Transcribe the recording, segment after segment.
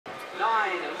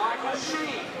Michael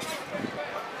Sheen.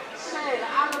 10,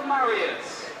 Adam Marriott.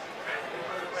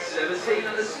 17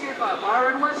 and the skipper,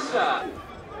 Byron Wester.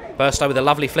 Burstow with a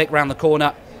lovely flick round the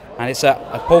corner. And it's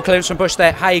a ball clearance from Bush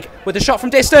there. Haig with the shot from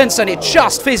distance, and it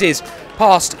just fizzes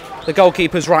past the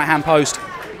goalkeeper's right-hand post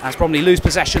as Bromley lose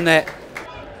possession there.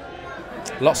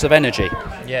 Lots of energy.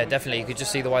 Yeah, definitely. You could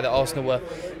just see the way that Arsenal were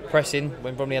pressing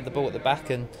when Bromley had the ball at the back,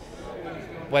 and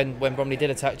when Bromley did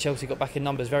attack, Chelsea got back in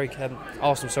numbers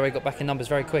Arsenal got back in numbers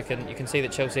very quick, and you can see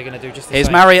that Chelsea are going to do just the Here's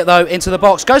same. Marriott though into the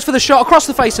box, goes for the shot across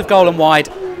the face of goal and wide,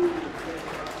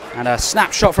 and a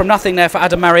snapshot from nothing there for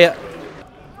Adam Marriott.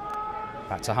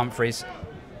 Back to Humphreys.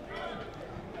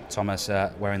 Thomas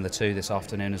wearing the 2 this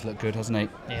afternoon has looked good, hasn't he?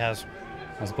 He has.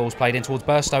 As the ball's played in towards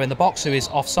Burstow in the box, who is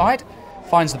offside.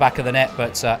 Finds the back of the net,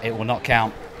 but it will not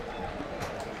count.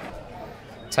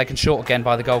 Taken short again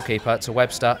by the goalkeeper to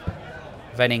Webster.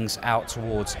 Vennings out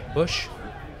towards Bush.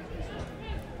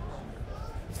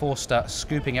 Forster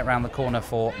scooping it round the corner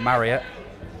for Marriott.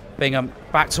 Bingham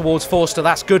back towards Forster.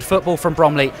 That's good football from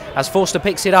Bromley as Forster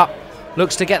picks it up.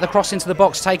 Looks to get the cross into the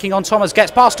box, taking on Thomas.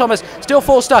 Gets past Thomas. Still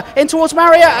Forster in towards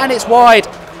Marriott, and it's wide.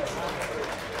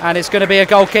 And it's going to be a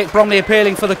goal kick. Bromley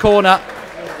appealing for the corner.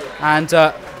 And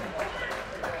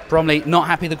Bromley not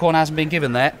happy the corner hasn't been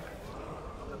given there.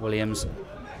 Williams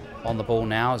on the ball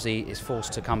now as he is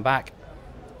forced to come back.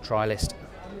 Trialist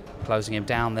closing him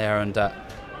down there, and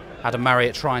Adam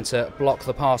Marriott trying to block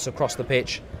the pass across the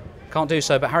pitch. Can't do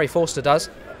so, but Harry Forster does.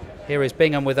 Here is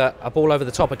Bingham with a ball over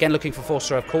the top. Again looking for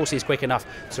Forster. Of course he's quick enough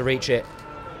to reach it.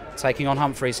 Taking on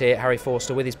Humphreys here. Harry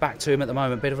Forster with his back to him at the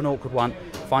moment. Bit of an awkward one.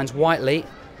 Finds Whiteley.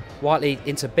 Whiteley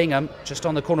into Bingham. Just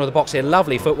on the corner of the box here.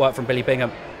 Lovely footwork from Billy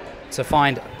Bingham to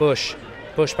find Bush.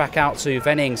 Bush back out to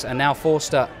Vennings, and now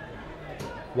Forster.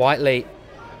 Whiteley.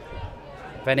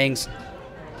 Vennings.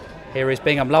 Here is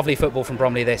Bingham. Lovely football from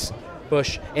Bromley this.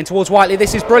 Bush in towards Whiteley.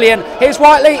 This is brilliant. Here's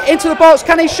Whiteley into the box.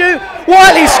 Can he shoot?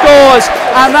 Whiteley scores,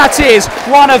 and that is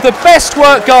one of the best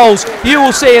work goals you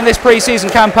will see in this pre-season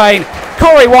campaign.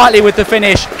 Corey Whiteley with the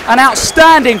finish. An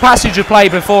outstanding passage of play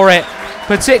before it,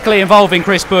 particularly involving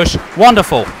Chris Bush.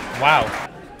 Wonderful. Wow.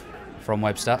 From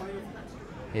Webster.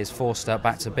 Here's Forster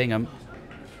back to Bingham.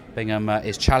 Bingham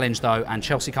is challenged though, and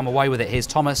Chelsea come away with it. Here's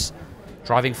Thomas.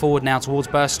 Driving forward now towards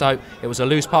Burstow. It was a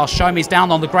loose pass. Showme's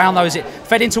down on the ground though as it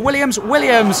fed into Williams.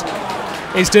 Williams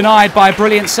is denied by a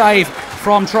brilliant save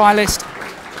from Trialist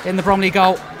in the Bromley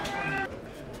goal.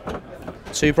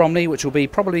 To Bromley, which will be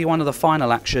probably one of the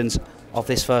final actions of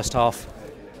this first half,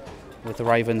 with the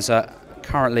Ravens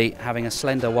currently having a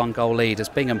slender 1-goal lead as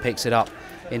Bingham picks it up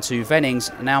into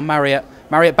Vennings. Now Marriott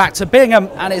back to Bingham,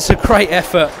 and it's a great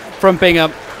effort from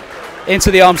Bingham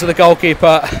into the arms of the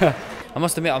goalkeeper. I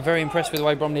must admit, I'm very impressed with the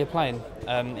way Bromley are playing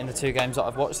in the 2 games that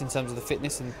I've watched, in terms of the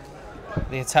fitness and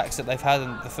the attacks that they've had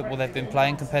and the football they've been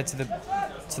playing compared to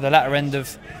the latter end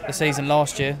of the season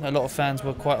last year. A lot of fans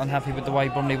were quite unhappy with the way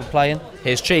Bromley were playing.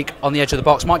 Here's Cheek on the edge of the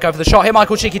box. Might go for the shot here.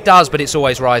 Michael Cheek, it does, but it's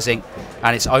always rising,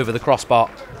 and it's over the crossbar.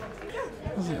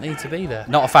 Doesn't need to be there.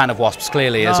 Not a fan of Wasps,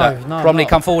 clearly. No, as no, Bromley not.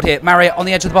 come forward here. Marriott on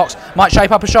the edge of the box. Might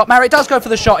shape up a shot. Marriott does go for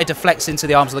the shot. It deflects into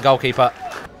the arms of the goalkeeper.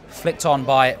 Flicked on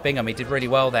by Bingham. He did really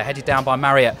well there. Headed down by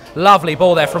Marriott. Lovely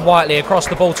ball there from Whiteley across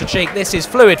the ball to Cheek. This is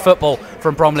fluid football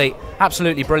from Bromley.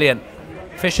 Absolutely brilliant.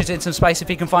 Fishes in some space if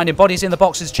he can find him. Bodies in the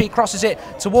boxes. Cheek crosses it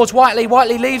towards Whiteley.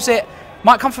 Whiteley leaves it.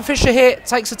 Might come for Fisher here.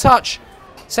 Takes a touch.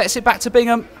 Sets it back to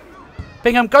Bingham.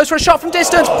 Bingham goes for a shot from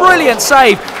distance. Brilliant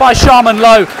save by Sharman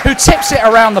Lowe, who tips it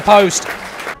around the post.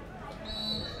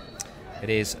 It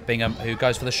is Bingham who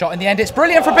goes for the shot in the end. It's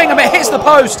brilliant for Bingham. It hits the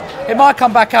post. It might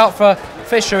come back out for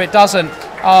Fisher. It doesn't.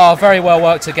 Oh, very well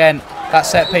worked again. That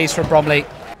set piece from Bromley.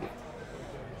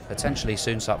 Potentially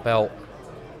Soonsup Bell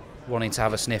wanting to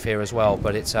have a sniff here as well,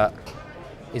 but it's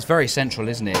very central,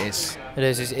 isn't it? It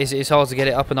is. It's hard to get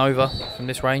it up and over from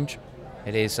this range.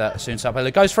 It is Soonsup Bell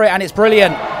who goes for it, and it's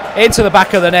brilliant into the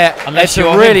back of the net. Unless it's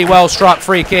a really well struck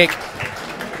free kick.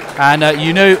 And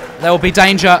you knew there would be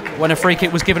danger when a free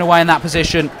kick was given away in that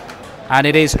position. And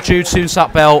it is Jude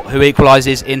Soonsup Bell who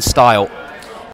equalises in style.